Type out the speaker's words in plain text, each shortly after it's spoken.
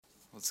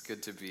It's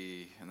good to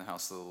be in the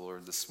house of the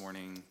Lord this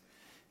morning.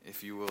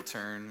 If you will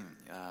turn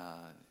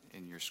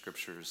in your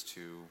scriptures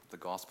to the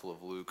Gospel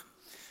of Luke,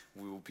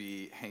 we will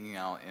be hanging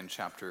out in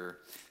chapter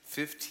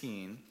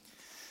 15,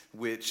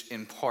 which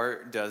in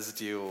part does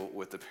deal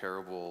with the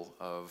parable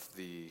of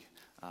the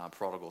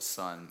prodigal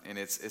son. And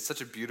it's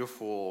such a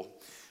beautiful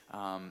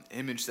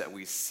image that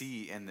we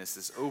see in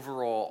this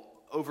overall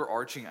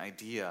overarching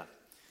idea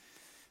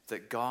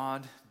that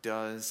God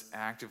does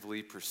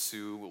actively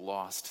pursue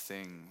lost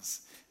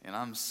things. And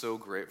I'm so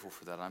grateful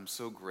for that. I'm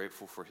so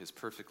grateful for his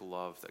perfect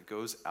love that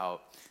goes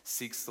out,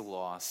 seeks the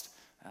lost,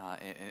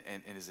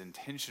 and is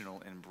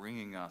intentional in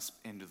bringing us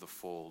into the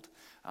fold.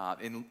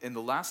 In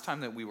the last time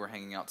that we were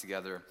hanging out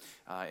together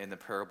in the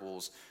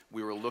parables,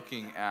 we were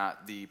looking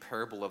at the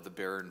parable of the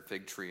barren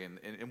fig tree.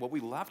 And what we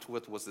left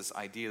with was this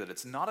idea that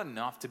it's not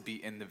enough to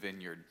be in the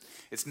vineyard.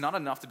 It's not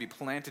enough to be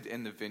planted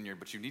in the vineyard,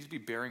 but you need to be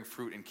bearing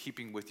fruit in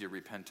keeping with your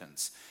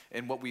repentance.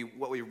 And what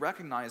we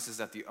recognize is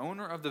that the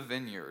owner of the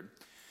vineyard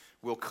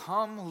will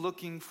come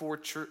looking for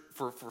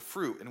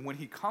fruit. And when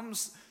he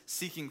comes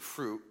seeking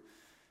fruit,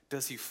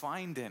 does he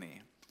find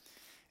any?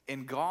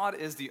 And God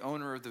is the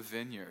owner of the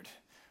vineyard.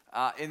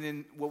 And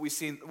then what we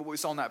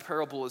saw in that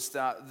parable is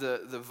that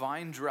the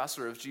vine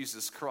dresser of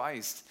Jesus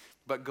Christ,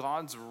 but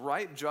God's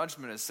right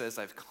judgment says,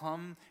 I've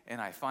come and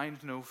I find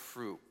no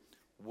fruit.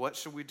 What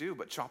should we do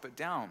but chop it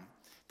down?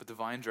 But the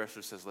vine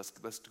dresser says,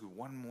 let's do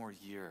one more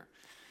year.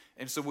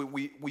 And so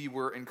we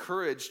were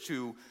encouraged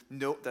to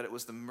note that it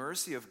was the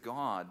mercy of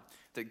God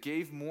that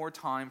gave more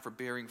time for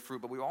bearing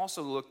fruit. But we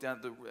also looked at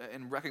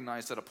and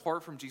recognized that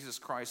apart from Jesus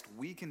Christ,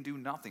 we can do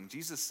nothing.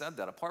 Jesus said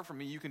that. Apart from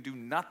me, you can do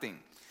nothing.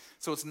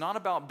 So it's not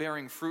about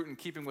bearing fruit in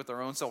keeping with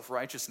our own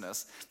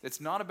self-righteousness.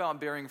 It's not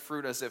about bearing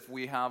fruit as if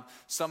we have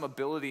some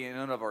ability in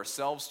and of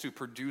ourselves to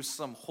produce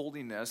some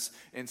holiness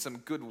and some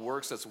good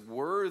works that's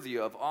worthy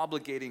of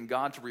obligating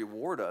God to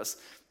reward us.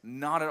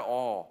 Not at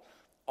all.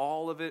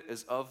 All of it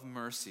is of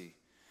mercy.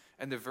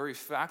 And the very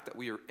fact that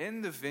we are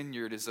in the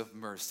vineyard is of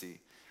mercy.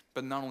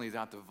 But not only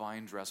that, the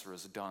vine dresser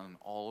has done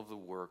all of the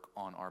work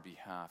on our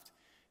behalf.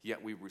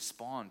 Yet we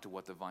respond to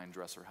what the vine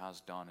dresser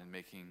has done in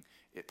making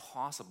it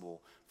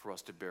possible for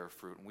us to bear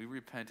fruit. And we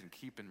repent and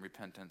keep in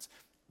repentance,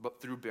 but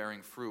through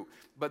bearing fruit.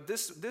 But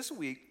this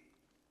week,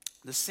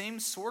 the same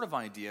sort of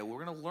idea,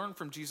 we're going to learn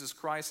from Jesus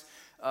Christ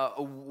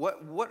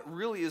what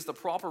really is the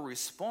proper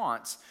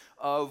response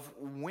of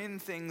when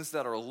things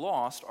that are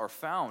lost are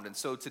found. And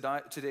so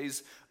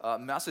today's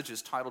message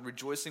is titled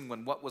Rejoicing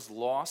When What Was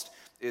Lost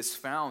is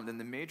Found. And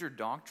the major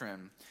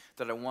doctrine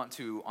that I want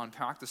to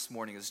unpack this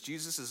morning is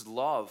Jesus'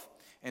 love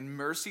and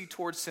mercy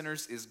towards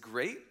sinners is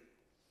great.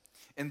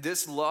 And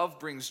this love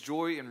brings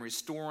joy in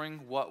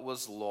restoring what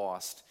was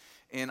lost.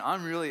 And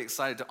I'm really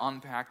excited to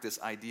unpack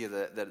this idea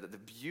that the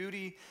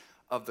beauty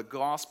of the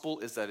gospel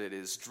is that it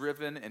is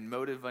driven and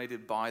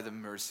motivated by the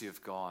mercy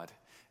of God.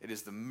 It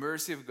is the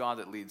mercy of God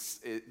that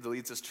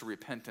leads us to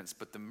repentance,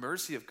 but the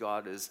mercy of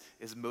God is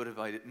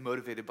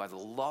motivated by the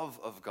love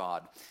of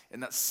God.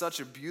 And that's such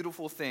a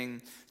beautiful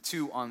thing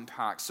to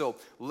unpack. So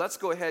let's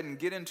go ahead and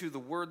get into the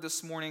word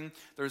this morning.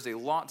 There's a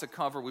lot to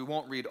cover. We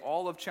won't read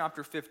all of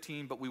chapter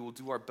 15, but we will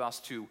do our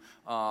best to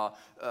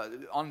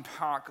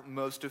unpack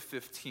most of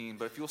 15.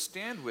 But if you'll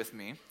stand with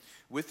me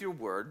with your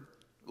word,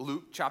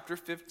 Luke chapter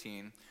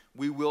 15,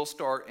 we will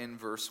start in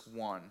verse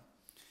 1.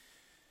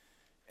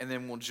 And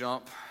then we'll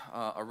jump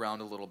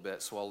around a little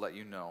bit, so I'll let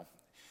you know.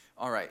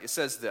 All right, it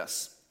says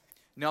this.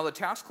 Now the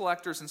tax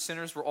collectors and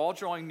sinners were all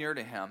drawing near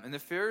to him, and the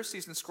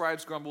Pharisees and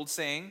scribes grumbled,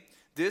 saying,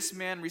 This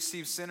man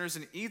receives sinners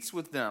and eats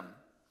with them.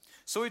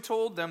 So he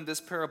told them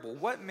this parable.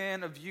 What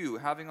man of you,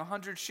 having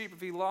 100 sheep, if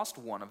he lost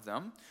one of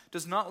them,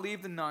 does not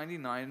leave the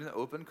 99 in the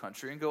open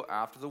country and go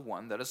after the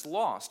one that is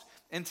lost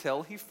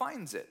until he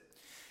finds it?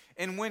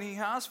 And when he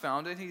has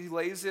found it, he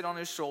lays it on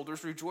his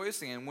shoulders,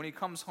 rejoicing. And when he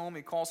comes home,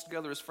 he calls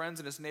together his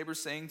friends and his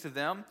neighbors, saying to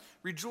them,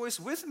 Rejoice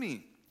with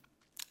me,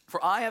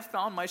 for I have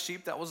found my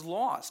sheep that was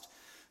lost.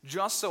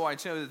 Just so I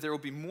tell you that there will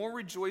be more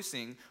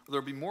rejoicing,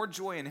 there will be more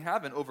joy in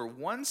heaven over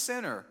one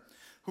sinner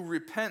who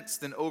repents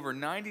than over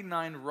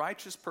 99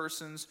 righteous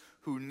persons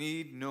who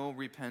need no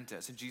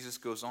repentance. And Jesus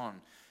goes on.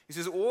 He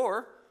says,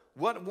 Or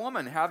what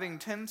woman, having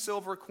 10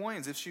 silver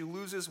coins, if she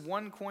loses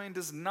one coin,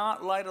 does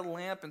not light a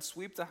lamp and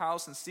sweep the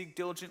house and seek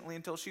diligently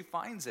until she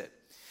finds it?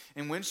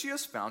 And when she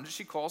has found it,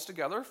 she calls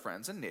together her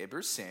friends and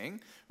neighbors,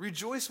 saying,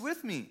 Rejoice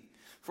with me,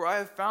 for I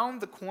have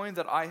found the coin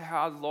that I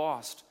had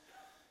lost.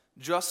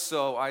 Just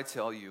so, I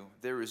tell you,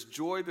 there is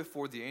joy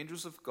before the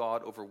angels of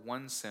God over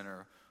one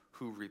sinner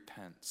who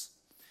repents.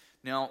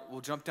 Now, we'll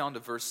jump down to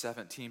verse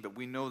 17, but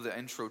we know the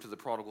intro to the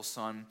prodigal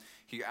son.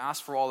 He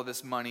asked for all of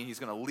his money. He's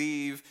going to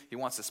leave. He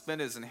wants to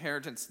spend his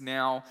inheritance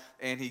now,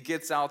 and he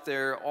gets out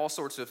there. All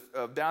sorts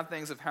of bad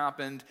things have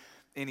happened,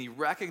 and he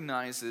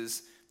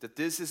recognizes that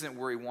this isn't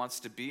where he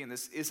wants to be, and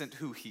this isn't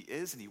who he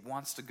is, and he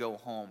wants to go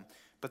home.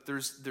 But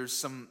there's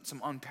some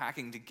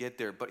unpacking to get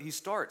there. But he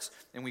starts,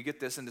 and we get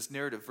this in this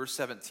narrative, verse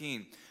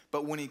 17.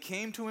 But when he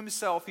came to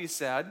himself, he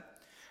said,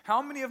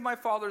 How many of my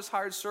father's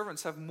hired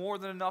servants have more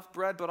than enough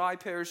bread, but I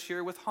perish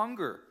here with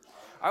hunger?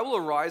 I will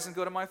arise and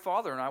go to my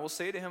father, and I will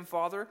say to him,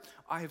 Father,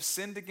 I have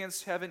sinned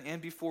against heaven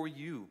and before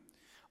you.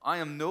 I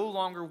am no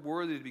longer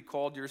worthy to be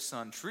called your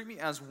son. Treat me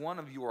as one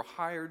of your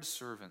hired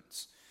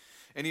servants.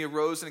 And he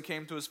arose and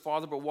came to his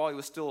father, but while he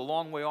was still a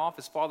long way off,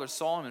 his father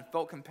saw him and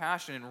felt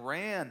compassion and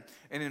ran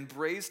and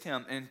embraced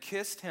him and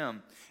kissed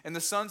him. And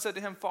the son said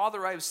to him,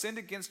 Father, I have sinned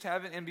against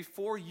heaven and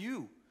before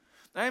you.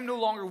 I am no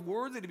longer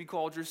worthy to be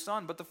called your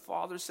son. But the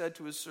father said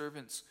to his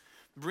servants,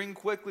 bring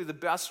quickly the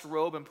best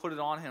robe and put it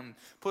on him.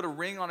 Put a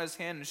ring on his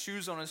hand and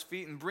shoes on his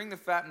feet, and bring the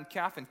fattened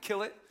calf and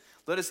kill it.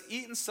 Let us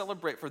eat and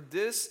celebrate, for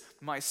this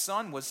my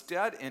son was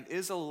dead and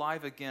is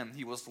alive again.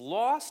 He was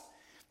lost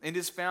and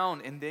is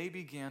found, and they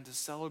began to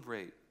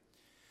celebrate.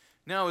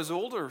 Now his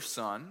older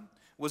son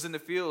was in the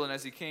field, and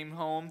as he came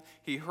home,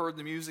 he heard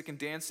the music and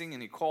dancing,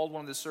 and he called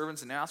one of the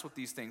servants and asked what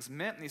these things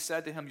meant. And he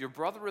said to him, your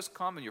brother has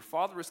come, and your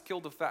father has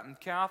killed the fattened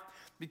calf,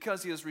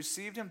 because he has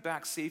received him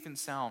back safe and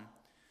sound.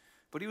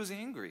 But he was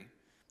angry,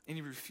 and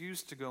he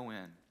refused to go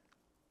in.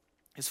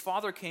 His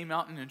father came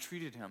out and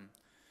entreated him.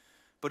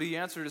 But he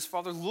answered his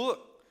father,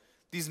 look,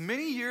 these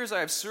many years I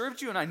have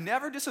served you, and I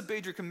never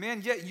disobeyed your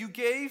command, yet you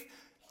gave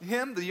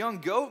him the young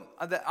goat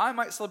that I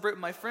might celebrate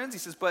with my friends. He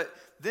says, but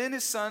then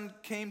his son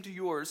came to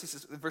yours. He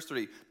says, verse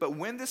 30, but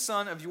when this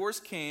son of yours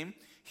came,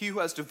 he who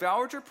has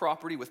devoured your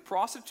property with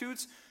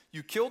prostitutes,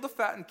 you killed the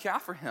fattened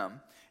calf for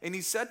him. And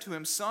he said to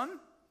him, son,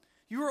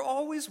 you are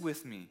always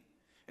with me,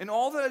 and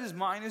all that is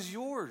mine is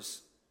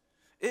yours.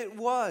 It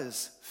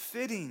was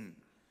fitting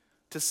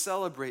to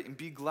celebrate and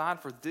be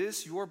glad, for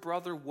this your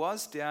brother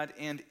was dead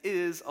and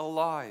is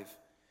alive.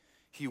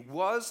 He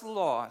was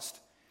lost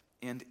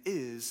and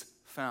is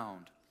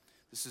found.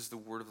 This is the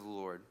word of the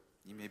Lord.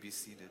 You may be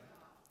seated.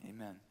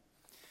 Amen.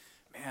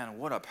 Man,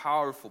 what a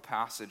powerful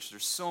passage.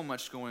 There's so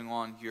much going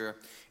on here.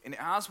 And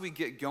as we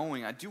get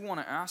going, I do want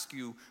to ask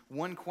you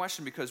one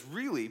question, because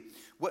really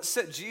what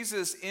set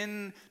Jesus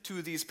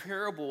into these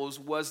parables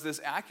was this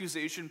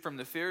accusation from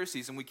the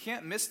Pharisees. And we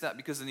can't miss that,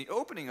 because in the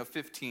opening of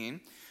 15,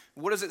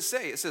 what does it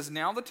say? It says,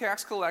 now the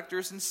tax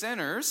collectors and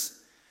sinners,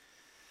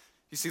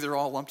 you see they're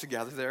all lumped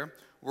together there,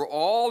 were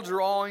all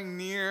drawing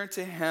near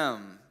to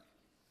him.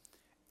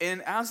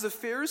 And as the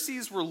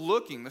Pharisees were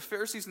looking, the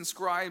Pharisees and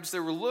scribes, they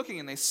were looking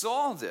and they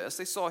saw this.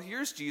 They saw,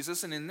 here's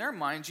Jesus, and in their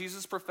mind,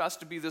 Jesus professed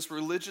to be this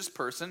religious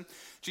person.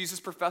 Jesus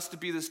professed to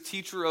be this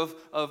teacher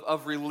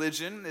of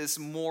religion, this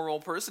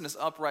moral person, this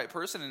upright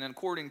person. And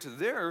according to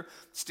their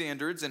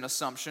standards and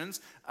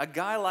assumptions, a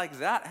guy like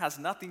that has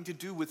nothing to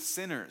do with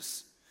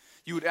sinners.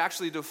 You would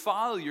actually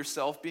defile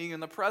yourself being in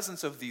the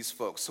presence of these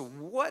folks. So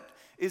what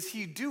is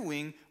he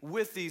doing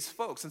with these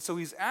folks? And so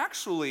he's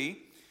actually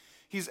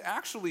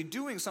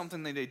doing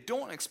something that they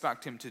don't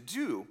expect him to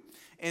do.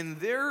 And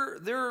their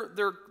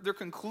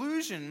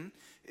conclusion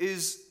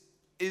is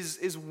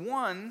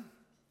one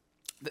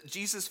that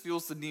Jesus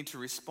feels the need to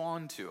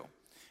respond to.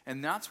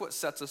 And that's what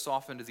sets us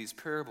off into these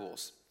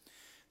parables.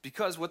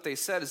 Because what they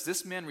said is,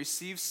 this man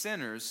receives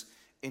sinners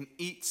and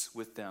eats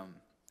with them.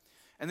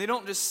 And they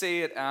don't just say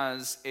it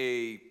as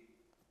a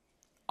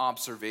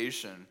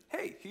observation.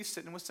 Hey, he's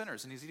sitting with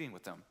sinners and he's eating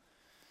with them.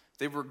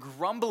 They were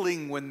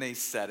grumbling when they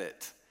said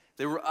it.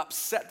 They were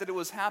upset that it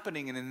was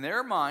happening, and in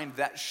their mind,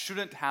 that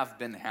shouldn't have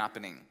been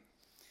happening.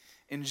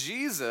 And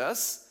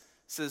Jesus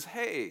says,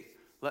 hey,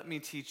 let me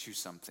teach you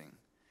something.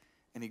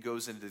 And he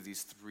goes into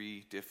these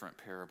three different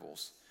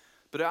parables.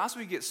 But as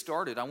we get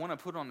started, I want to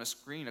put on the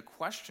screen a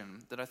question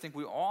that I think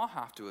we all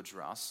have to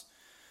address.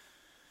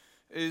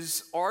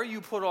 Is, are you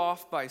put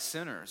off by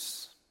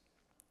sinners?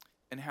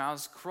 And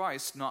has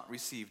Christ not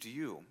received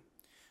you?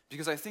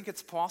 Because I think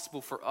it's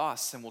possible for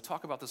us, and we'll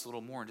talk about this a little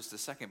more in just a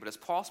second, but it's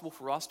possible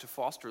for us to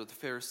foster the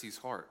Pharisee's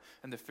heart.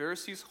 And the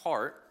Pharisee's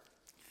heart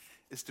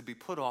is to be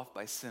put off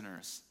by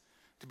sinners,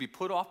 to be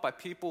put off by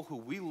people who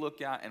we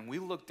look at and we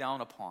look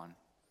down upon.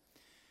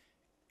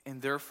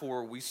 And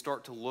therefore, we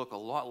start to look a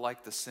lot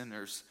like the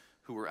sinners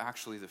who were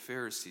actually the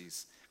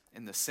Pharisees,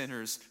 and the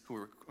sinners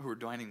who were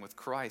dining with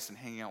Christ and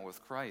hanging out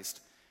with Christ.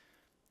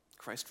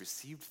 Christ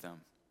received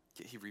them,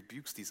 yet he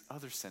rebukes these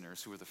other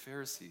sinners who are the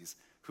Pharisees,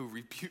 who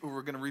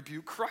were going to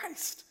rebuke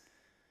Christ.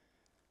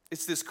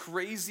 It's this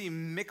crazy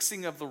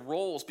mixing of the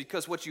roles,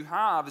 because what you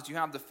have is you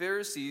have the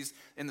Pharisees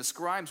and the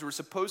scribes who are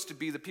supposed to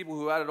be the people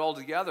who had it all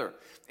together.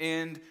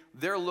 And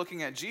they're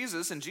looking at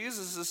Jesus, and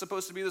Jesus is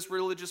supposed to be this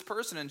religious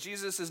person, and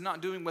Jesus is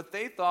not doing what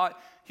they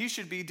thought he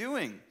should be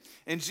doing.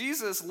 And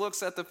Jesus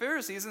looks at the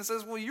Pharisees and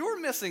says, well,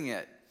 you're missing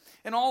it.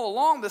 And all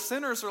along, the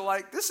sinners are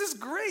like, this is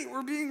great.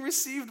 We're being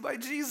received by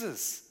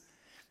Jesus.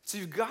 So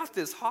you've got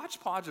this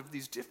hodgepodge of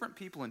these different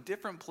people in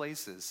different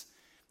places,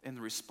 and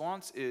the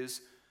response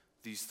is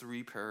these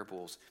three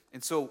parables.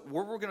 And so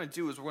what we're going to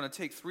do is we're going to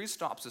take 3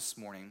 stops this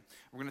morning.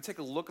 We're going to take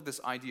a look at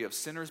this idea of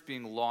sinners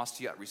being lost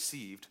yet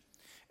received.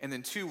 And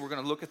then 2, we're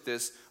going to look at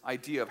this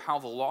idea of how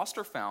the lost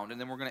are found.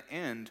 And then we're going to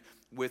end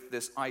with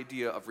this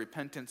idea of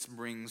repentance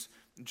brings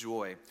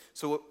joy.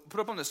 So put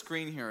up on the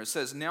screen here, it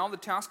says, now the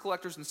tax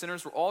collectors and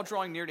sinners were all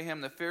drawing near to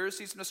him, the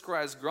Pharisees and the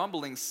scribes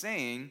grumbling,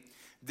 saying,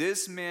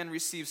 this man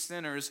receives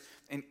sinners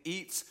and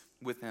eats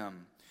with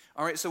them.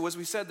 All right, so as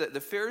we said, that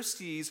the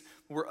Pharisees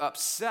were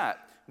upset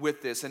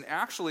with this, and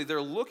actually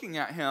they're looking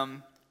at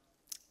him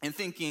and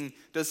thinking,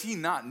 does he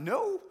not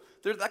know?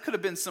 That could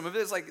have been some of it.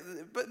 It's like,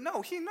 but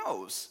no, he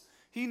knows.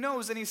 He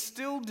knows, and he's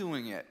still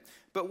doing it.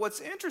 But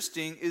what's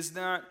interesting is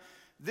that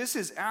this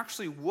is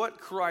actually what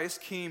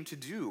Christ came to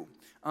do.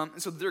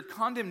 So their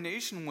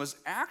condemnation was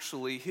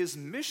actually his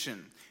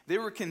mission. They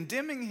were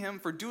condemning him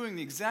for doing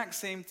the exact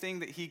same thing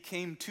that he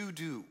came to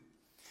do.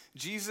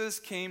 Jesus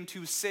came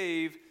to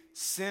save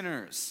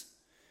sinners.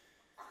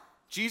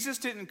 Jesus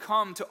didn't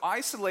come to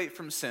isolate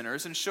from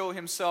sinners and show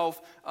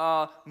himself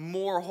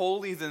more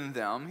holy than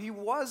them. He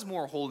was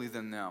more holy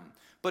than them.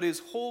 But his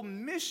whole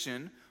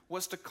mission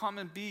was to come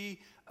and be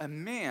a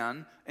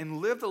man and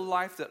live the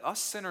life that us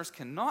sinners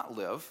cannot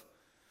live,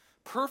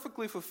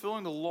 perfectly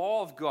fulfilling the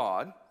law of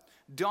God,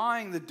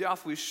 dying the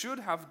death we should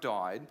have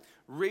died,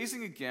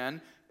 raising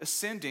again,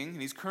 ascending,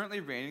 and he's currently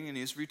reigning, and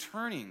he's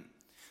returning.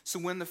 So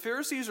when the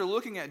Pharisees are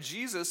looking at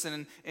Jesus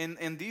and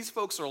these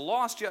folks are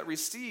lost yet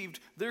received,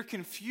 they're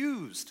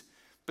confused.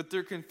 But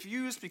they're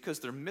confused because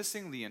they're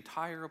missing the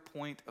entire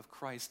point of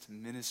Christ's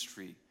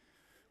ministry,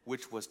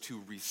 which was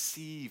to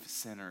receive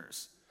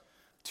sinners,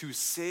 to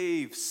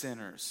save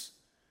sinners.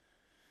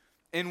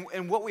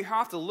 And what we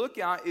have to look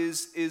at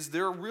is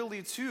there are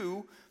really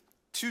two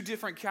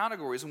different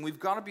categories, and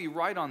we've got to be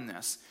right on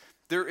this.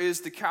 There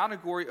is the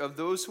category of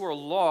those who are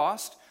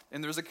lost,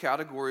 and there's a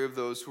category of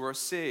those who are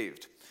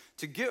saved.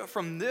 To get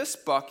from this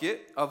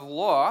bucket of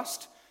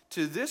lost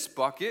to this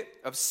bucket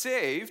of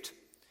saved,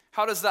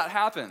 how does that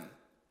happen?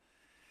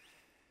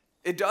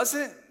 It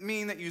doesn't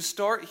mean that you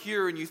start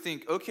here and you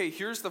think, okay,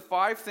 here's the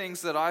 5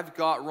 things that I've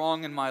got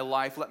wrong in my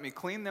life. Let me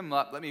clean them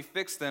up. Let me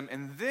fix them.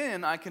 And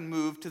then I can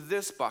move to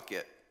this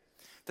bucket.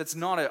 That's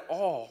not at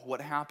all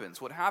what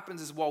happens. What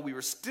happens is while we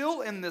were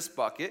still in this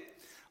bucket,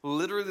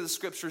 literally the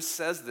scripture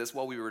says this,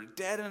 while we were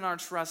dead in our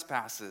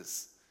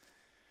trespasses,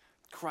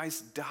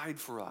 Christ died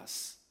for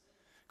us.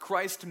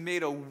 Christ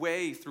made a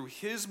way through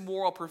his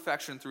moral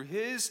perfection, through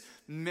his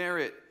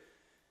merit,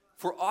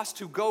 for us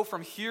to go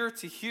from here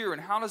to here.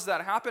 And how does that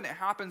happen? It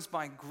happens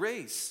by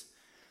grace.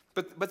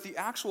 But the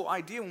actual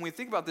idea, when we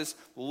think about this,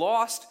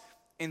 lost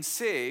and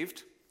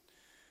saved,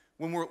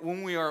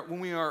 when we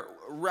are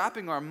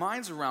wrapping our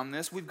minds around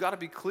this, we've got to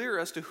be clear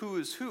as to who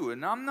is who.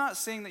 And I'm not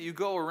saying that you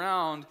go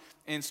around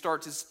and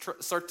start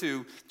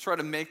to try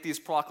to make these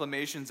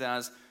proclamations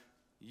as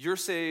you're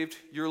saved,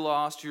 you're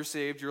lost, you're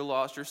saved, you're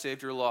lost, you're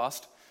saved, you're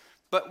lost.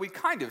 But we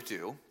kind of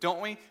do,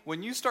 don't we?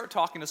 When you start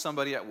talking to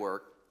somebody at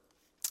work,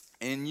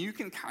 and you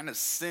can kind of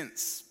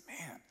sense,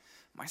 man,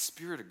 my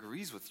spirit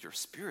agrees with your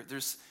spirit.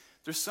 There's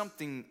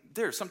something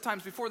there.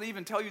 Sometimes before they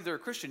even tell you they're a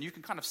Christian, you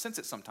can kind of sense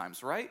it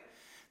sometimes, right?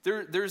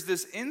 There's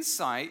this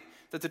insight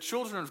that the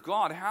children of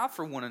God have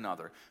for one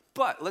another.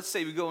 But let's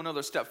say we go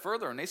another step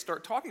further and they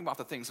start talking about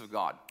the things of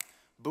God.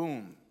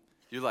 Boom.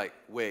 You're like,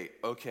 wait,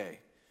 okay.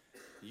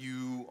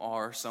 You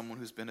are someone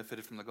who's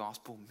benefited from the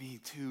gospel.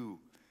 Me too.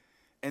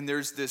 And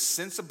there's this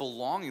sense of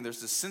belonging. There's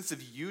this sense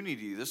of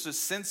unity. There's this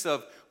sense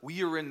of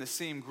we are in the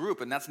same group.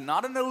 And that's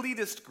not an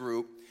elitist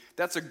group.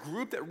 That's a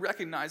group that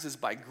recognizes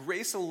by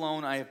grace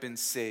alone I have been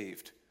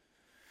saved.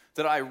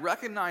 That I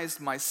recognize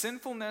my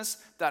sinfulness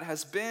that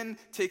has been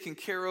taken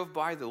care of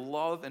by the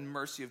love and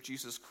mercy of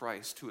Jesus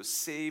Christ, who has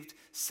saved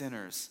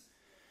sinners.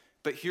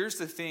 But here's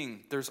the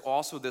thing. There's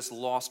also this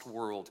lost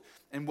world.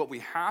 And what we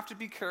have to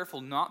be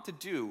careful not to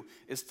do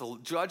is to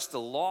judge the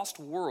lost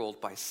world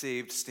by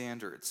saved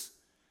standards.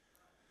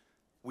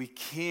 We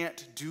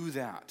can't do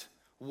that.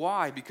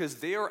 Why? Because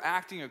they are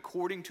acting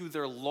according to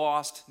their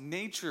lost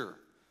nature.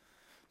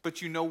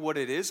 But you know what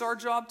it is our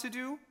job to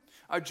do?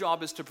 Our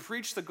job is to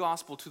preach the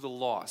gospel to the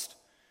lost.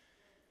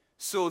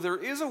 So there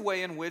is a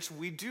way in which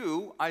we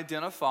do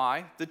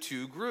identify the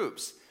two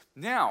groups.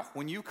 Now,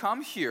 when you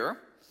come here,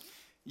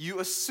 you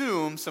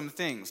assume some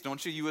things,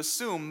 don't you? You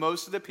assume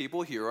most of the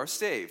people here are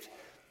saved.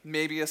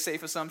 Maybe a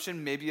safe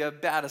assumption, maybe a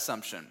bad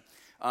assumption.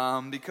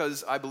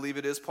 Because I believe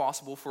it is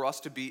possible for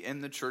us to be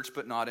in the church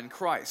but not in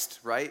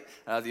Christ, right?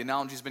 The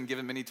analogy's been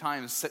given many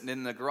times. Sitting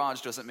in the garage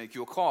doesn't make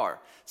you a car.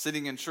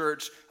 Sitting in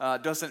church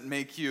doesn't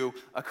make you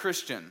a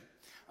Christian.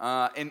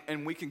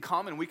 And we can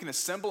come and we can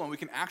assemble and we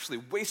can actually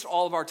waste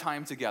all of our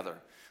time together.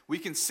 We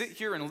can sit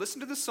here and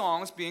listen to the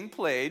songs being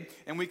played,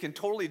 and we can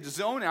totally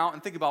zone out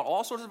and think about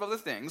all sorts of other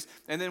things.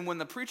 And then when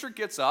the preacher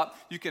gets up,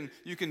 you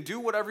can do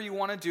whatever you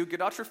want to do.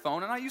 Get out your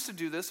phone. And I used to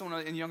do this when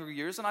in younger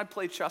years, and I'd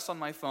play chess on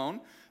my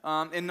phone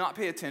and not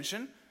pay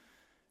attention.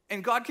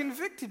 And God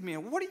convicted me.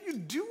 What are you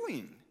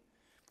doing?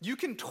 You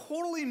can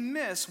totally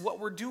miss what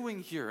we're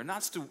doing here, and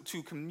that's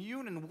to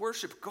commune and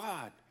worship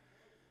God.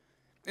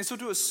 And so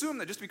to assume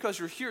that just because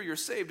you're here, you're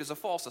saved is a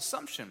false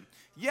assumption.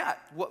 Yet,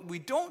 what we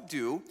don't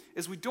do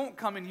is we don't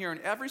come in here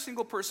and every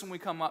single person we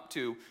come up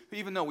to,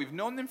 even though we've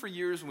known them for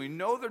years and we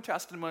know their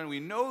testimony, we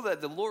know that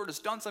the Lord has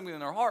done something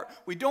in their heart,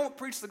 we don't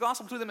preach the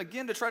gospel to them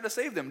again to try to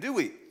save them, do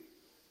we?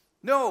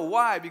 No,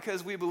 why?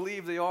 Because we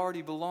believe they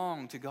already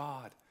belong to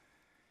God.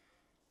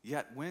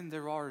 Yet when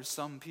there are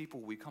some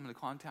people we come into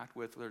contact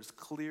with where it's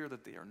clear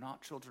that they are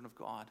not children of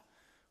God,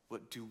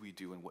 what do we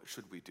do and what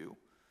should we do?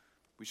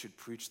 We should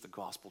preach the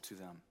gospel to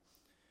them.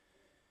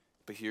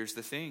 But here's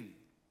the thing.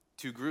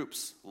 Two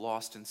groups,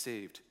 lost and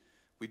saved.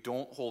 We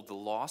don't hold the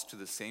lost to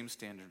the same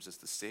standards as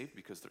the saved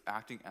because they're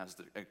acting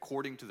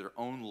according to their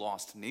own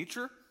lost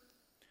nature.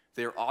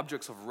 They are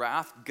objects of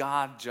wrath.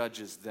 God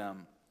judges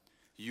them.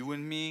 You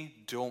and me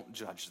don't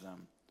judge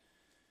them.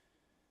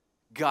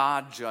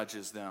 God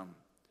judges them,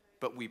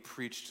 but we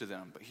preach to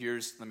them. But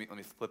let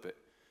me flip it.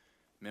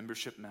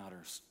 Membership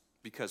matters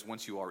because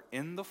once you are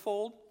in the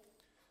fold,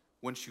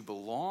 once you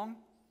belong,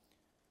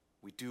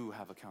 we do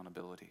have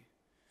accountability.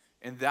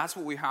 And that's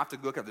what we have to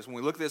look at this. When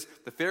we look at this,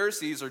 the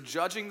Pharisees are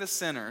judging the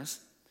sinners,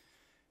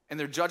 and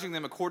they're judging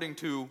them according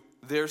to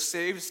their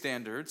saved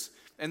standards.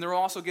 And they're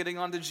also getting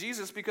onto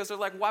Jesus because they're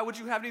like, why would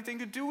you have anything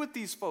to do with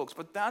these folks?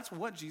 But that's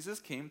what Jesus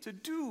came to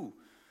do,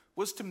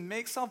 was to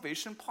make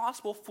salvation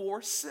possible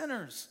for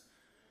sinners.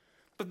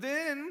 But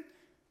then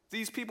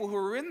these people who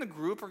are in the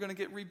group are going to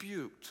get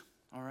rebuked,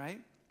 all right?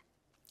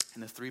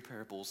 And the three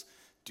parables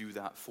do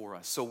that for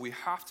us. So we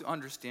have to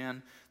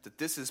understand that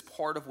this is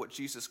part of what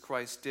Jesus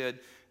Christ did.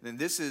 And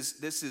this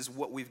is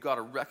what we've got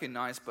to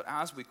recognize. But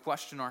as we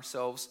question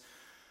ourselves,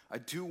 I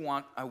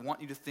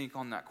want you to think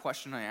on that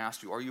question I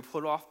asked you. Are you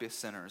put off by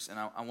sinners? And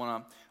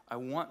I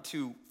want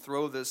to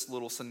throw this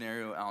little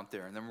scenario out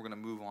there, and then we're going to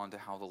move on to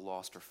how the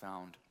lost are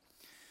found.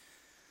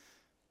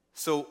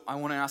 So I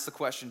want to ask the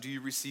question, do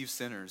you receive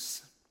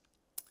sinners?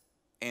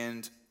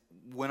 And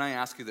when I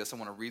ask you this, I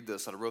want to read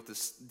this. I wrote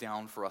this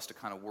down for us to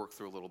kind of work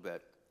through a little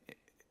bit.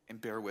 And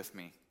bear with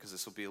me, because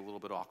this will be a little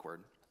bit awkward.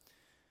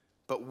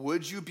 But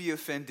would you be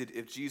offended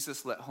if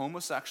Jesus let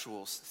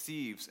homosexuals,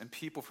 thieves, and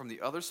people from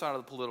the other side of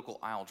the political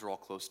aisle draw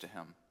close to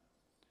him?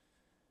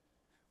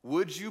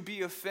 Would you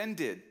be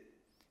offended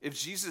if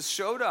Jesus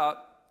showed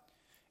up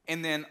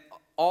and then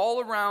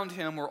all around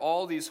him were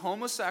all these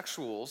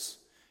homosexuals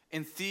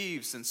and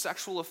thieves and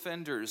sexual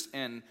offenders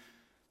and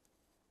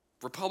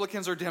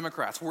Republicans or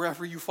Democrats,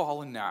 wherever you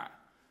fall in that?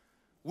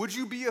 Would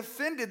you be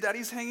offended that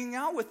he's hanging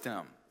out with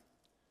them?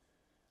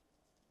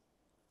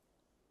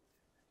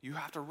 You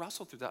have to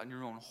wrestle through that in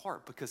your own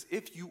heart, because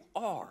if you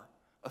are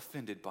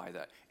offended by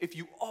that, if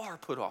you are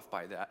put off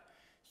by that,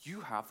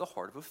 you have the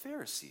heart of a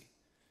Pharisee.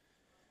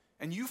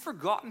 And you've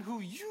forgotten who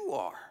you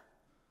are.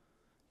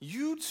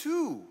 You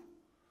too,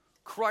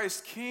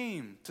 Christ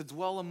came to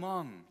dwell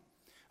among.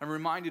 I'm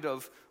reminded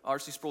of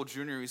R.C. Sproul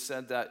Jr. He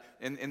said that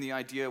in the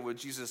idea where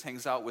Jesus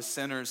hangs out with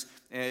sinners,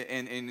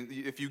 and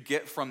if you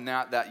get from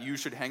that you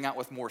should hang out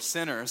with more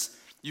sinners,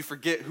 you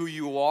forget who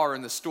you are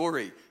in the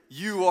story.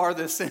 You are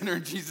the sinner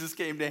Jesus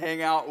came to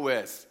hang out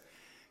with.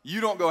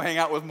 You don't go hang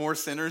out with more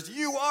sinners.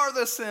 You are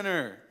the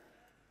sinner.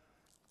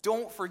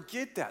 Don't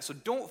forget that. So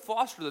don't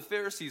foster the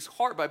Pharisees'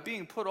 heart by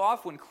being put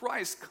off when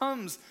Christ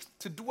comes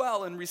to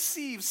dwell and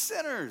receive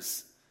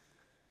sinners.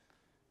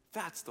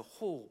 That's the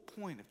whole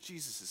point of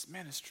Jesus'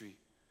 ministry.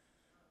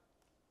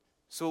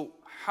 So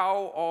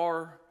how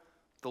are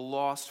the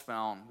lost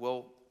found?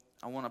 Well,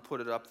 I want to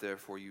put it up there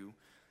for you,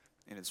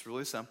 and it's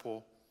really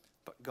simple,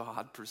 but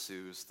God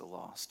pursues the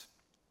lost.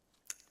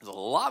 There's a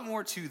lot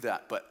more to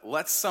that, but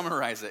let's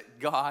summarize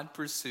it. God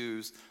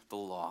pursues the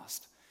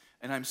lost.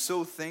 And I'm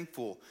so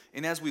thankful.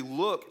 And as we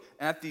look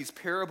at these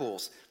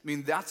parables, I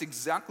mean, that's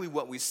exactly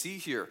what we see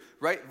here,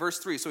 right? Verse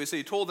 3, so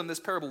he told them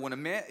this parable. When a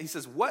man, he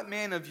says, what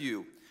man of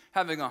you,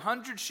 having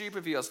 100 sheep,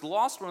 if he has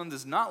lost one,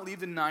 does not leave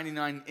the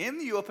 99 in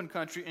the open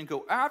country and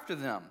go after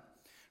them,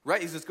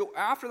 right? He says, go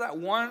after that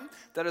one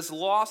that is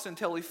lost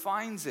until he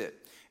finds it.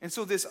 And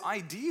so this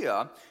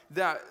idea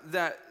that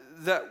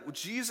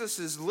Jesus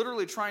is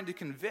literally trying to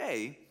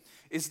convey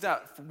is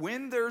that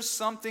when there's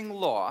something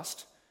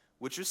lost,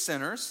 which is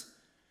sinners,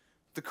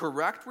 the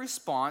correct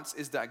response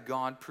is that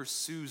God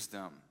pursues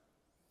them.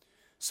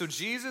 So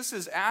Jesus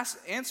is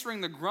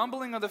answering the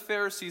grumbling of the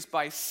Pharisees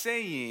by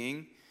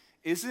saying,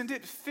 isn't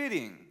it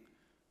fitting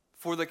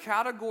for the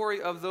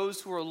category of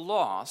those who are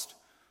lost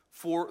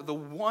for the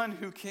one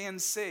who can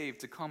save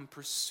to come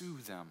pursue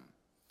them?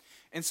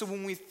 And so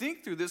when we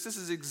think through this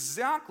is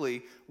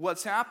exactly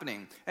what's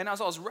happening. And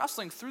as I was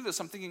wrestling through this,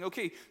 I'm thinking,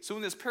 okay, so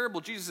in this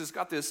parable, Jesus has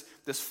got this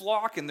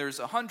flock, and there's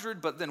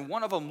 100, but then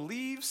one of them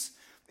leaves.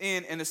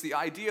 And it's the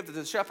idea that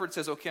the shepherd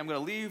says, okay, I'm going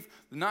to leave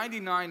the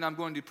 99, and I'm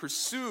going to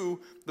pursue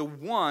the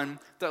one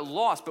that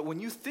lost. But when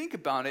you think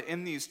about it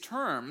in these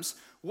terms,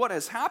 what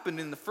has happened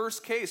in the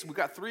first case, we've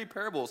got 3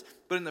 parables,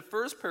 but in the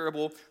first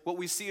parable, what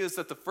we see is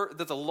that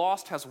the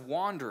lost has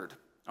wandered.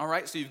 All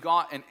right, so you've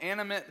got an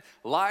animate,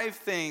 live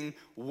thing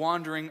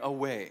wandering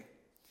away.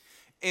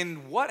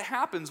 And what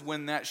happens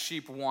when that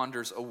sheep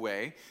wanders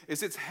away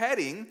is it's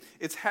heading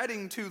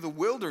to the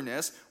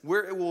wilderness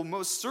where it will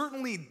most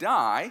certainly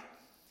die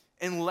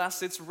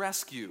unless it's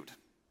rescued.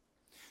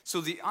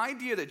 So the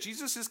idea that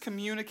Jesus is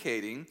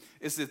communicating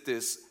is that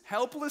this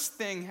helpless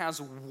thing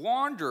has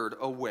wandered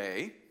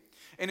away,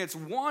 and it's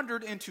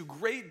wandered into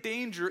great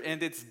danger,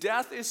 and its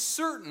death is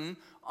certain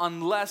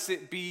unless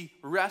it be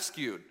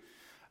rescued.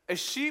 A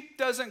sheep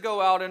doesn't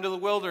go out into the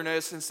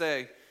wilderness and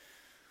say,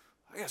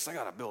 I guess I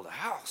got to build a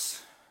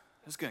house.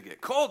 It's going to get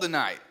cold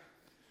tonight.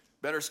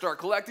 Better start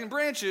collecting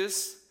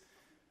branches.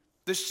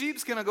 The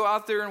sheep's going to go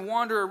out there and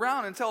wander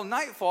around until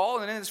nightfall,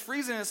 and then it's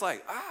freezing, and it's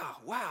like,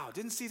 wow,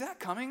 didn't see that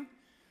coming.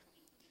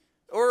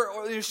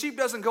 Or the sheep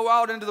doesn't go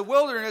out into the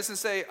wilderness and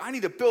say, I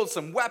need to build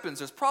some weapons.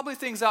 There's probably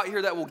things out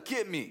here that will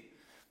get me.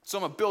 So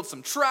I'm going to build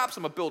some traps,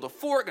 I'm going to build a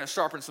fork, I'm going to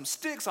sharpen some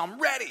sticks,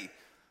 I'm ready.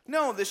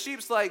 No, the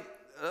sheep's like,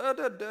 and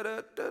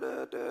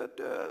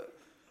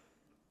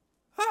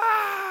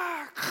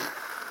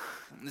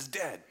it's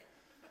dead.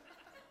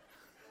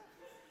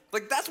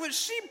 Like, that's what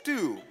sheep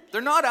do.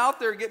 They're not out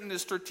there getting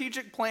this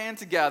strategic plan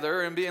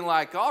together and being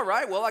like, all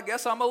right, well, I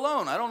guess I'm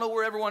alone. I don't know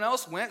where everyone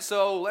else went,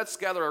 so let's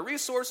gather our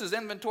resources,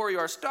 inventory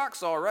our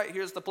stocks. All right,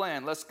 here's the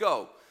plan. Let's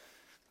go.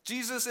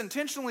 Jesus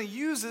intentionally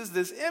uses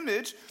this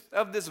image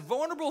of this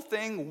vulnerable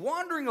thing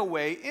wandering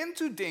away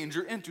into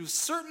danger, into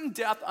certain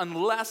death,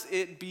 unless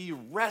it be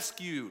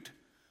rescued.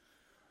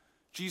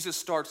 Jesus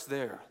starts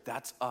there.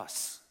 That's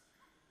us.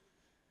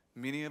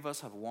 Many of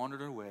us have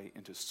wandered away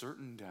into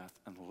certain death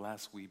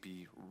unless we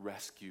be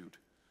rescued.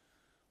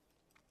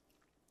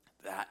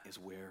 That is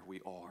where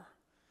we are.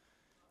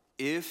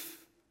 If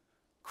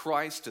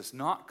Christ does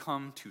not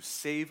come to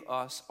save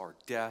us, our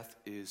death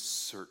is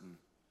certain.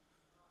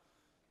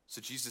 So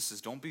Jesus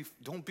says, don't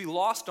be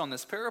lost on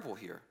this parable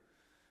here.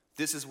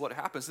 This is what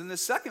happens. And the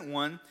second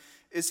one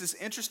is this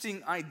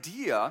interesting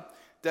idea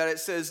that it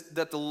says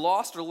that the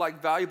lost are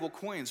like valuable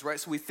coins, right?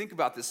 So we think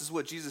about this. This is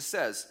what Jesus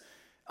says.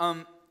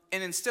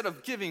 And instead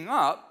of giving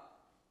up,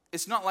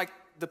 it's not like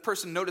the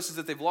person notices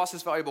that they've lost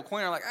this valuable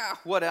coin and are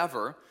like,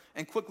 whatever,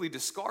 and quickly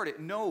discard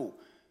it. No,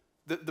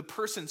 the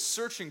person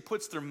searching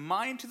puts their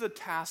mind to the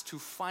task to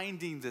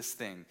finding this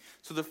thing.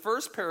 So the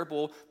first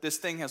parable, this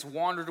thing has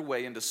wandered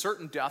away into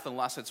certain death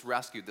unless it's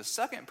rescued. The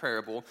second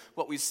parable,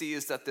 what we see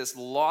is that this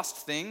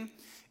lost thing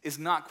is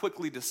not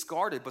quickly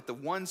discarded, but the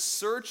one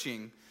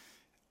searching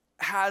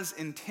has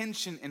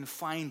intention in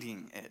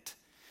finding it.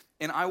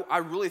 And I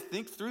really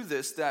think through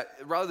this that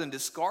rather than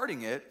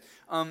discarding it,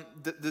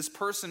 this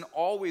person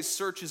always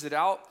searches it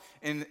out,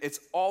 and it's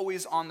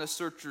always on the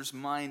searcher's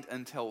mind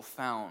until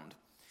found.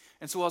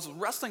 And so I was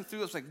wrestling through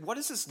this, like, what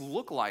does this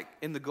look like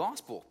in the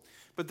gospel?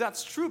 But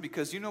that's true,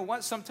 because you know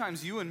what?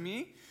 Sometimes you and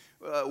me,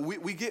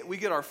 we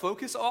get our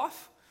focus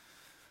off.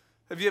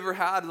 Have you ever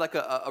had like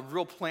a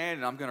real plan,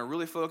 and I'm going to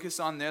really focus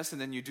on this, and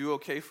then you do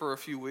okay for a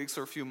few weeks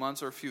or a few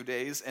months or a few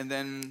days, and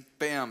then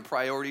bam,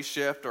 priority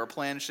shift or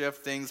plan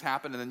shift, things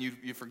happen, and then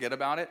you forget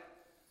about it?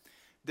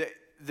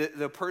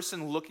 The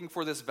person looking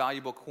for this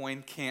valuable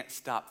coin can't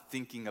stop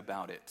thinking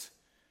about it.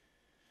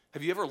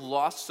 Have you ever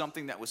lost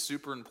something that was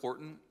super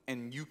important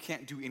and you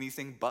can't do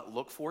anything but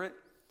look for it?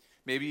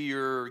 Maybe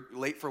you're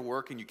late for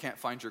work and you can't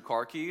find your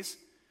car keys.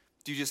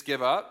 Do you just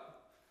give up?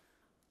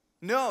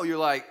 No, you're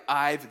like,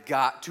 I've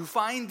got to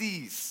find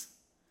these.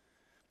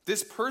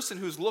 This person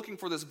who's looking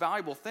for this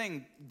valuable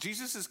thing,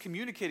 Jesus is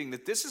communicating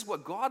that this is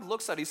what God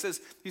looks at. He says,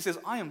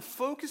 I am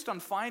focused on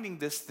finding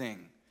this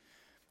thing.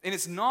 And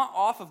it's not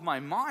off of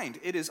my mind.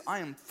 It is, I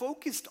am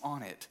focused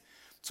on it.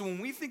 So when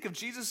we think of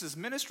Jesus'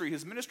 ministry,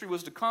 his ministry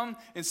was to come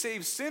and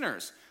save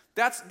sinners.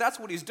 That's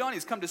what he's done.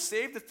 He's come to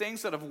save the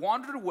things that have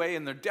wandered away,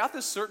 and their death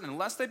is certain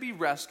unless they be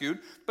rescued.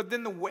 But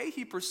then the way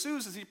he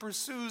pursues is he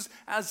pursues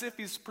as if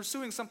he's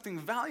pursuing something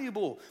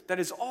valuable that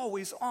is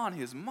always on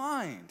his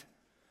mind.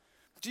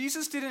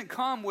 Jesus didn't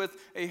come with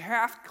a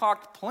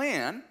half-cocked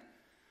plan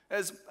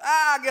as,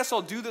 I guess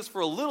I'll do this for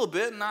a little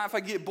bit, and if I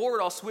get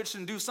bored, I'll switch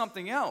and do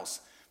something else.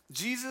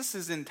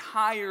 Jesus'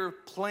 entire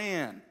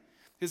plan,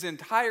 his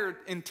entire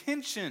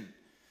intention,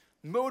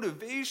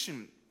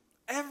 motivation,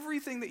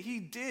 everything that he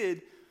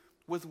did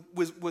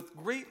with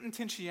great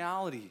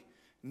intentionality,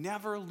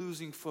 never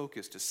losing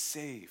focus to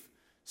save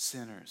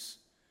sinners.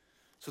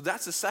 So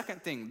that's the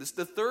second thing.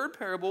 The third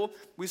parable,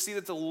 we see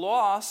that the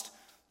lost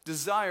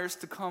desires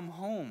to come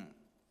home.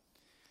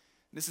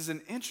 This is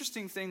an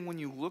interesting thing when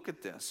you look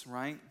at this,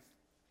 right?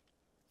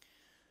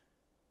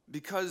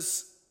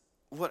 Because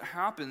what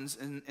happens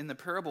in the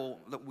parable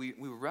that we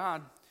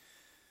read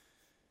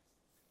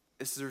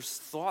is there's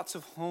thoughts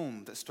of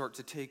home that start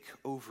to take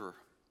over.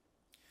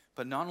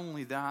 But not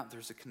only that,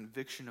 there's a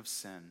conviction of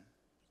sin.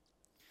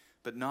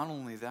 But not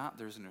only that,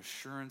 there's an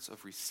assurance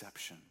of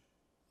reception.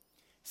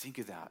 Think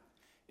of that.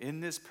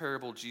 In this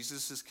parable,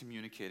 Jesus is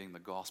communicating the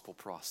gospel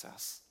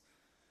process.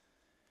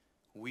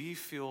 We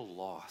feel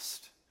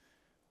lost.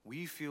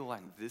 We feel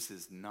like this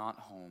is not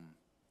home.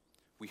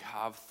 We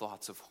have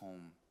thoughts of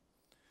home.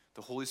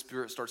 The Holy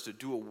Spirit starts to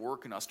do a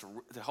work in us to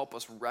help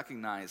us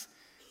recognize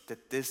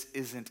that this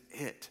isn't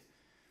it.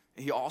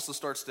 He also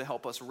starts to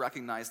help us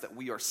recognize that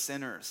we are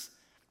sinners.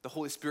 The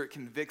Holy Spirit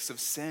convicts of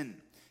sin.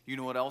 You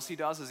know what else he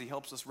does is he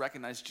helps us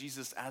recognize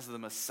Jesus as the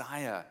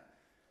Messiah.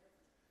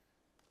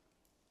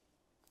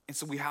 And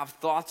so we have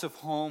thoughts of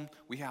home,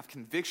 we have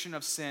conviction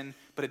of sin,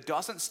 but it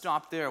doesn't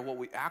stop there. What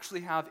we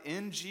actually have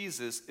in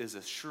Jesus is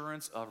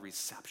assurance of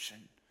reception.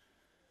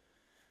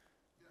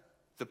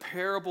 The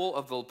parable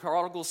of the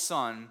prodigal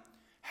son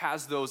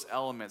has those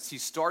elements. He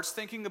starts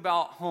thinking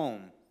about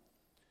home.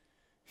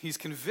 He's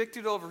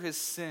convicted over his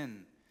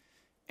sin,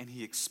 and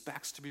he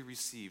expects to be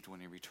received when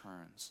he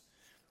returns.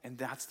 And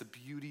that's the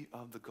beauty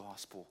of the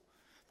gospel,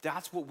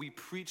 That's what we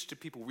preach to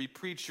people. We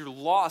preach, you're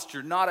lost,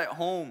 you're not at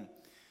home.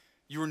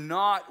 You're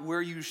not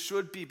where you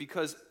should be,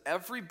 because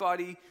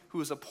everybody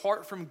who is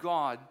apart from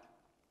God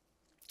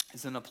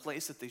is in a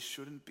place that they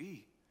shouldn't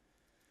be.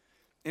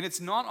 And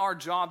it's not our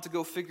job to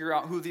go figure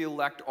out who the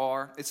elect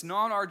are. It's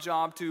not our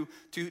job to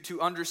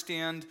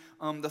understand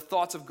the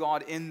thoughts of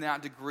God in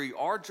that degree.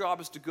 Our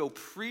job is to go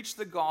preach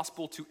the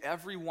gospel to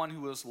everyone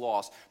who is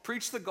lost.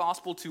 Preach the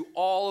gospel to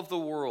all of the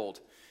world.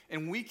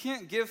 And we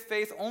can't give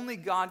faith, only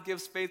God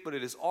gives faith, but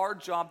it is our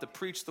job to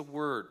preach the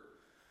word.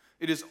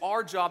 It is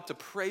our job to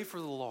pray for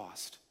the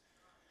lost.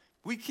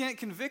 We can't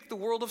convict the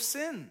world of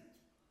sin.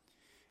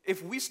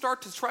 If we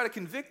start to try to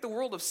convict the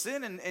world of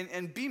sin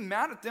and be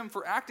mad at them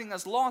for acting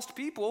as lost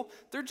people,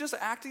 they're just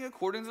acting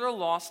according to their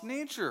lost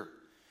nature.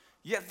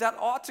 Yet that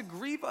ought to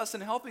grieve us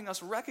in helping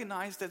us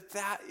recognize that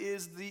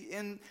that's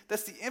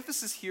the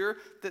emphasis here,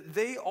 that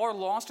they are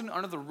lost and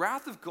under the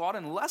wrath of God.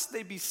 Unless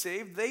they be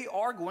saved, they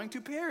are going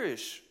to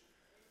perish.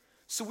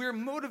 So we're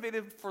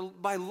motivated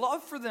by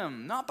love for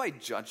them, not by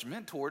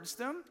judgment towards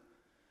them.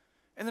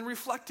 And then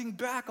reflecting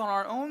back on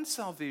our own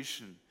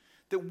salvation,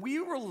 that we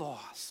were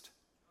lost.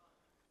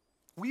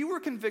 We were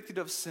convicted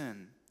of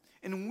sin,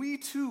 and we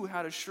too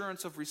had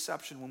assurance of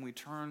reception when we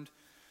turned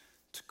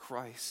to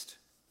Christ.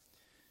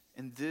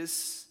 And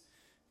this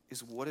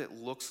is what it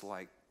looks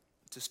like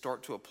to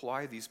start to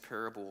apply these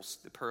parables,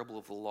 the parable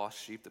of the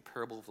lost sheep, the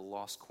parable of the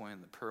lost coin,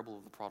 the parable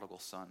of the prodigal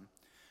son,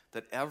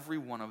 that every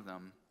one of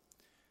them,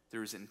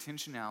 there is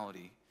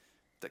intentionality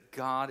that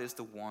God is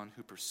the one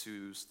who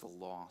pursues the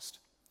lost.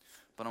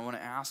 But I want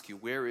to ask you,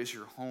 where is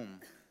your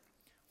home?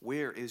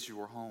 Where is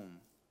your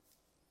home?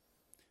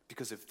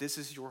 Because if this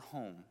is your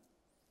home,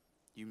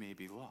 you may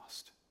be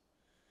lost.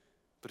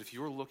 But if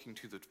you're looking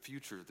to the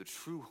future, the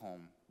true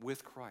home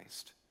with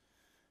Christ,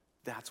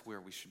 that's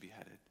where we should be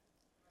headed.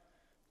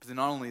 But then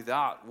not only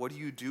that, what do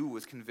you do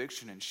with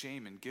conviction and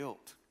shame and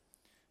guilt?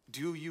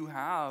 Do you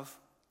have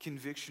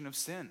conviction of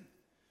sin?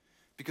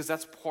 Because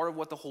that's part of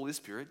what the Holy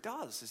Spirit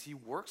does, is he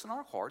works in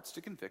our hearts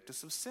to convict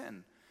us of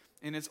sin.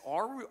 And it's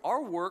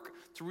our work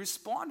to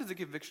respond to the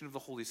conviction of the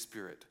Holy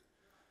Spirit.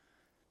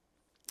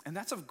 And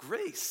that's of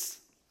grace.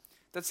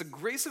 That's the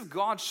grace of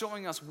God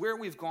showing us where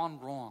we've gone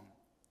wrong.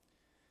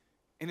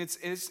 And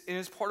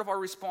it's part of our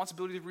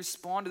responsibility to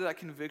respond to that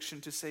conviction,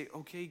 to say,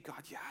 okay,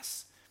 God,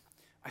 yes,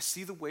 I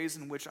see the ways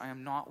in which I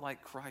am not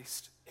like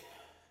Christ.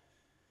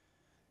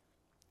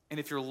 And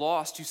if you're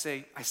lost, you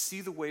say, I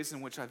see the ways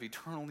in which I've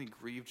eternally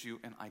grieved you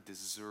and I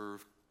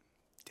deserve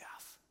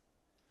death.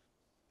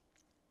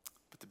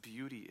 But the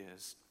beauty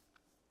is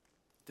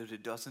that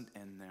it doesn't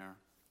end there.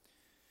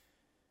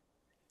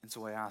 And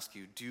so I ask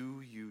you,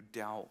 do you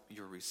doubt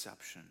your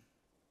reception?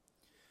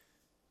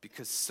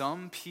 Because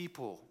some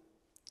people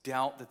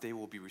doubt that they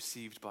will be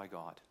received by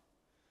God.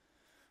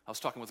 I was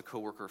talking with a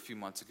coworker a few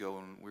months ago,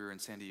 and we were in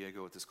San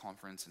Diego at this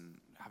conference and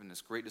having this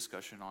great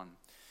discussion on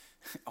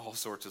all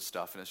sorts of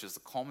stuff. And it's just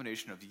a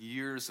culmination of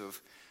years of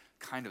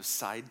kind of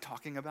side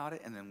talking about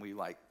it, and then we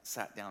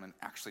sat down and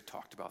actually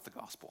talked about the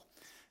gospel.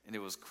 And it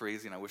was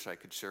crazy, and I wish I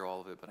could share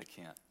all of it, but I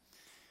can't.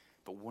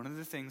 But one of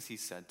the things he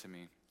said to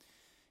me,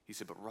 he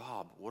said, but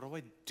Rob, what do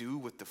I do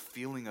with the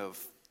feeling of,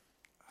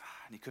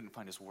 and he couldn't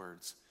find his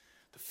words,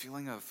 the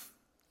feeling of,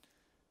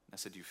 and I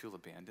said, do you feel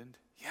abandoned?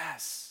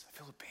 Yes, I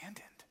feel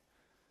abandoned.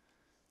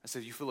 I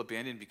said, you feel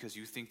abandoned because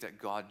you think that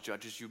God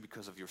judges you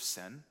because of your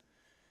sin?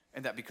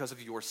 And that because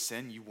of your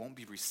sin, you won't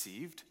be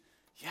received?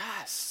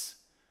 Yes.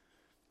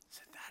 I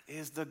said, that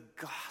is the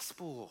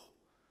gospel.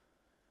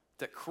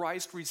 That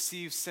Christ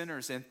receives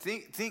sinners. And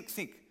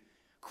think.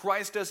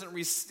 Christ doesn't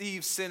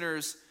receive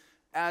sinners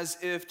as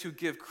if to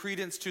give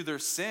credence to their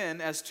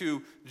sin, as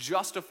to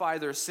justify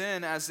their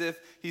sin, as if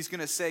he's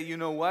going to say, you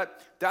know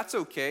what, that's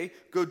okay,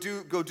 go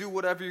do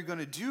whatever you're going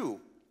to do.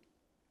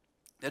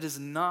 That is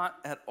not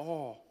at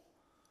all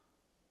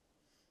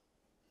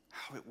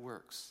how it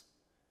works.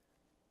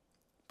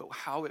 But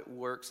how it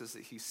works is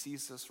that he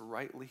sees us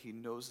rightly, he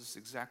knows us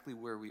exactly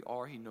where we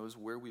are, he knows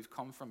where we've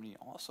come from, and he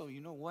also, you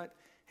know what,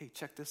 hey,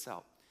 check this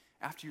out.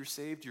 After you're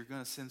saved, you're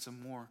going to sin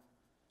some more.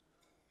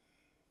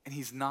 And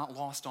he's not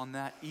lost on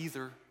that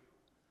either.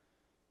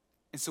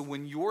 And so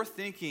when you're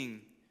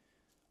thinking,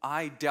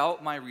 I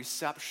doubt my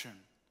reception,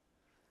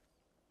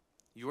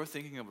 you're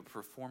thinking of a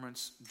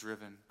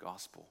performance-driven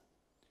gospel.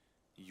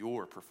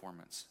 Your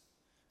performance.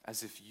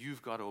 As if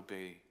you've got to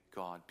obey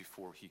God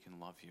before he can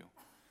love you.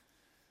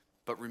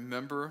 But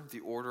remember the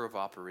order of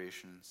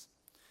operations.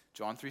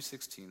 John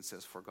 3:16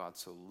 says, for God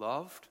so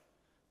loved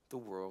the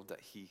world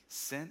that he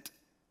sent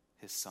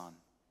his son.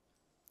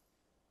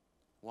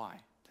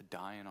 Why? To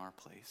die in our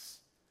place.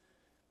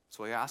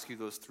 So I ask you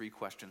those three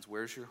questions.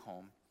 Where's your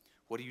home?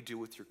 What do you do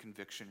with your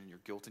conviction and your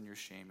guilt and your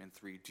shame? And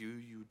 3, do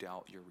you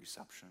doubt your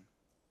reception?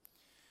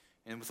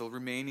 And with the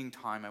remaining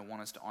time, I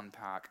want us to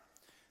unpack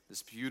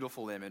this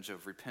beautiful image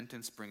of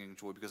repentance bringing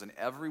joy, because in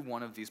every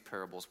one of these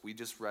parables we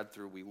just read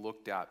through, we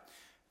looked at,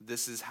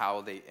 this is how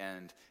they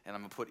end. And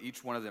I'm going to put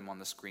each one of them on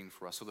the screen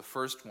for us. So the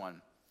first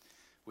one,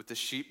 with the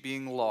sheep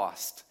being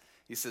lost,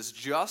 he says,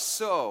 just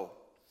so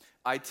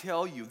I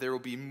tell you, there will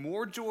be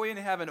more joy in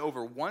heaven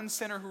over one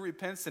sinner who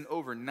repents than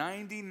over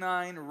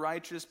 99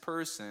 righteous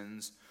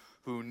persons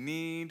who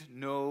need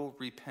no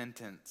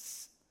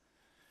repentance.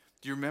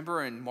 Do you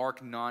remember in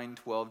Mark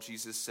 9:12,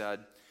 Jesus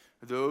said,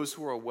 those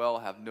who are well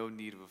have no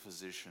need of a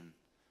physician,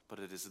 but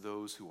it is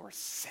those who are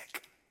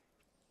sick.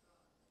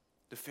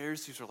 The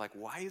Pharisees are like,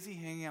 why is he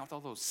hanging out with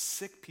all those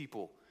sick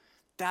people?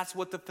 That's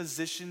what the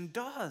physician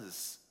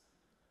does.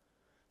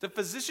 The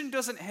physician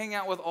doesn't hang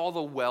out with all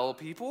the well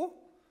people.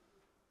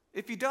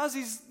 If he does,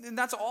 and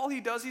that's all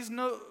he does, he's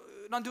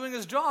not doing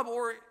his job,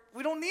 or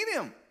we don't need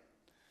him.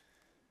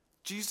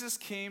 Jesus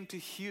came to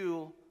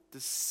heal the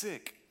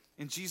sick.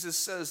 And Jesus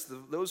says,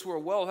 those who are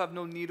well have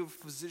no need of a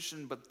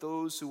physician, but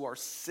those who are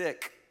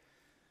sick.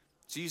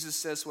 Jesus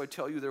says, so I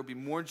tell you, there will be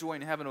more joy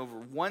in heaven over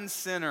one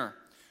sinner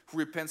who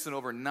repents than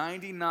over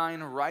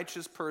 99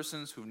 righteous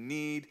persons who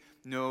need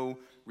no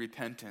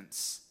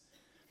repentance.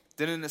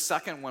 Then in the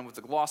second one with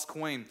the lost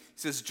coin, he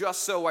says,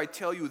 just so I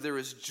tell you, there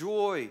is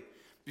joy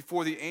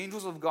before the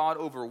angels of God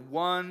over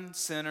one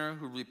sinner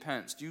who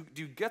repents. Do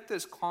you get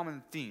this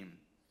common theme?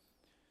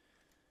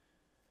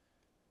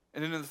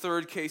 And then in the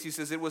third case, he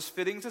says, it was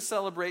fitting to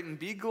celebrate and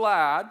be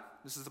glad,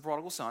 this is the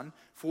prodigal son,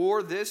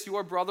 for this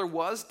your brother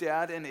was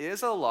dead and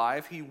is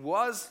alive. He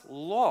was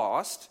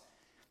lost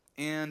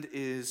and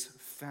is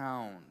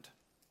found.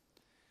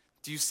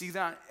 Do you see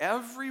that?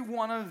 Every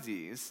one of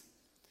these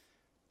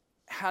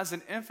has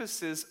an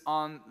emphasis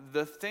on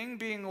the thing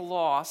being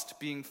lost,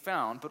 being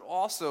found, but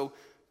also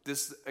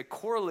a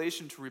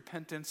correlation to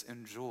repentance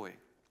and joy.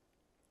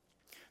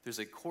 There's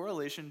a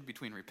correlation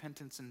between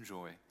repentance and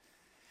joy.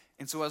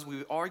 And so as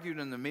we argued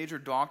in the major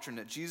doctrine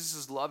that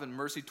Jesus' love and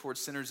mercy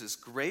towards sinners is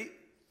great,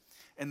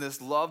 and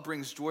this love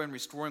brings joy in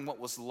restoring what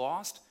was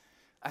lost,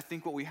 I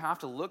think what we have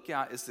to look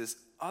at is this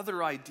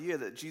other idea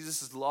that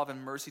Jesus' love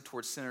and mercy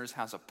towards sinners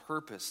has a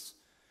purpose,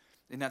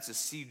 and that's to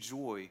see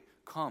joy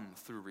come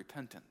through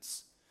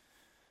repentance.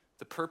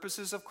 The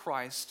purposes of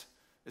Christ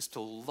is to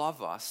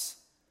love us,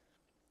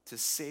 to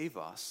save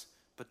us,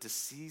 but to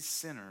see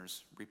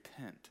sinners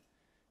repent.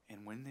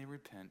 And when they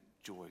repent,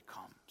 joy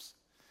comes.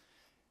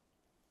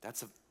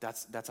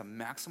 That's a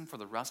maxim for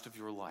the rest of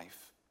your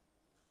life.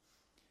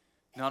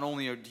 Not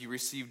only do you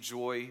receive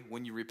joy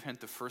when you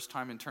repent the first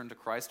time and turn to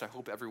Christ, I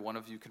hope every one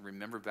of you can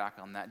remember back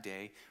on that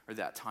day or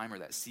that time or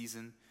that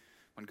season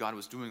when God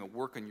was doing a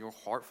work in your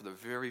heart for the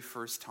very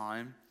first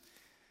time.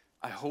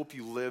 I hope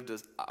you lived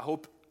as, I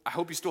hope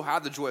you still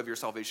have the joy of your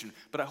salvation,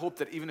 but I hope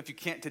that even if you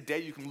can't today,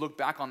 you can look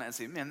back on that and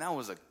say, man, that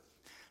was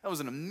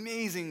an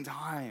amazing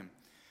time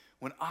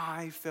when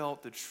I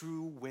felt the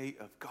true weight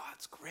of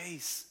God's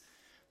grace,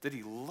 that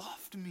he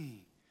loved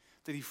me,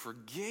 that he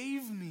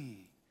forgave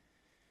me.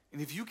 And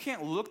if you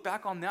can't look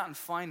back on that and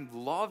find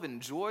love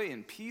and joy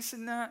and peace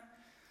in that,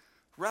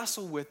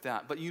 wrestle with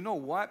that. But you know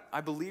what?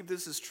 I believe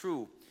this is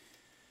true.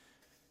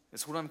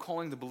 It's what I'm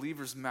calling the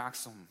believer's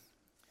maxim,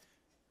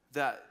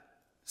 that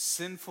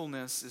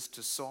sinfulness is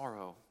to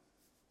sorrow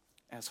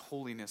as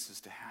holiness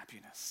is to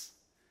happiness.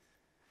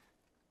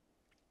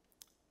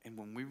 And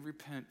when we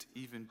repent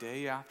even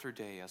day after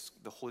day, as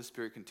the Holy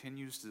Spirit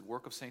continues the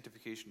work of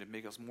sanctification to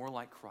make us more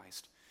like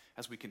Christ,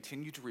 as we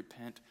continue to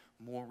repent,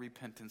 more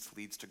repentance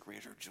leads to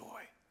greater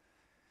joy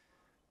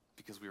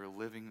because we are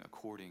living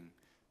according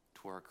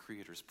to our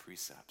Creator's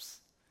precepts.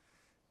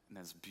 And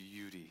there's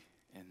beauty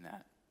in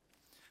that.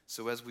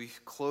 So as we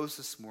close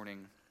this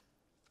morning,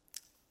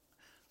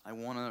 I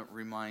want to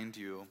remind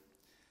you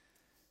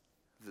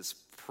this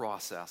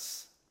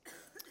process.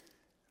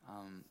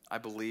 I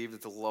believe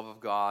that the love of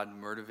God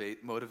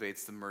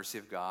motivates the mercy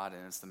of God,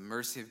 and it's the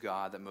mercy of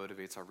God that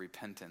motivates our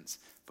repentance.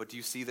 But do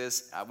you see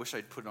this? I wish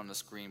I'd put it on the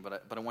screen,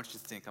 but I want you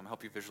to think. I'm going to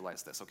help you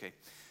visualize this, okay?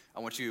 I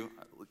want you,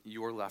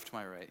 your left,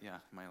 my right. Yeah,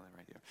 my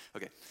right here.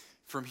 Okay.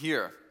 From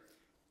here,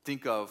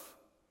 think of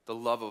the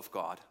love of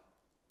God.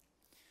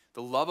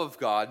 The love of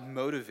God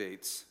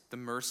motivates the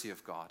mercy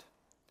of God.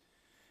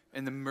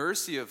 And the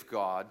mercy of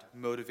God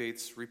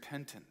motivates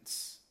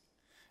repentance.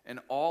 And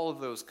all of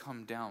those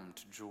come down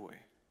to joy.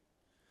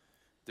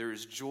 There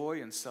is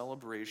joy and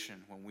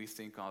celebration when we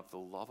think of the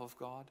love of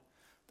God,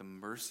 the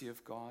mercy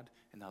of God,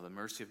 and how the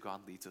mercy of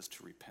God leads us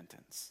to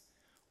repentance.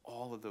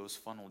 All of those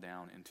funnel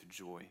down into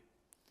joy.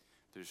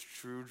 There's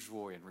true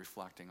joy in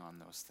reflecting on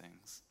those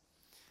things.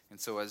 And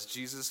so as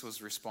Jesus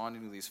was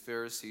responding to these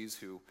Pharisees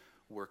who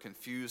were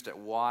confused at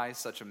why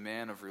such a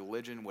man of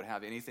religion would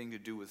have anything to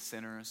do with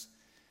sinners,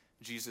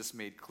 Jesus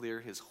made clear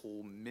his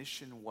whole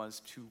mission was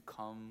to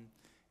come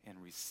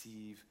and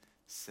receive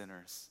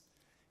sinners.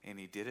 And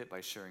he did it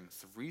by sharing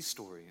 3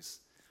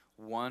 stories.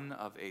 One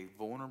of a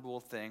vulnerable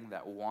thing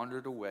that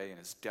wandered away and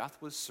his death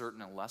was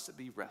certain unless it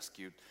be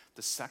rescued.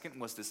 The second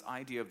was this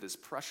idea of this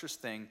precious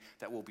thing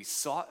that will be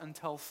sought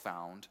until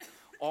found,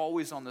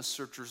 always on the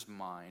searcher's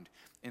mind.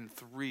 And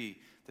 3,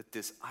 that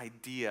this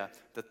idea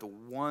that the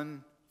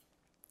one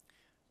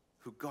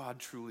who God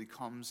truly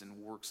comes and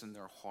works in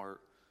their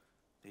heart,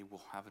 they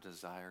will have a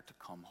desire to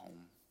come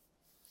home.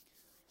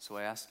 So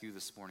I ask you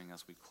this morning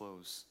as we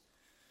close,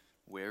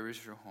 where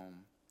is your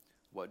home?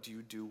 What do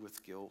you do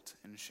with guilt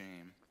and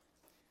shame?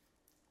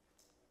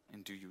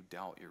 And do you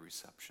doubt your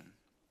reception?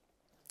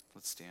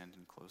 Let's stand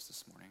and close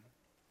this morning.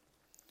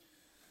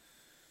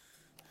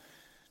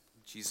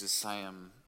 Jesus, I am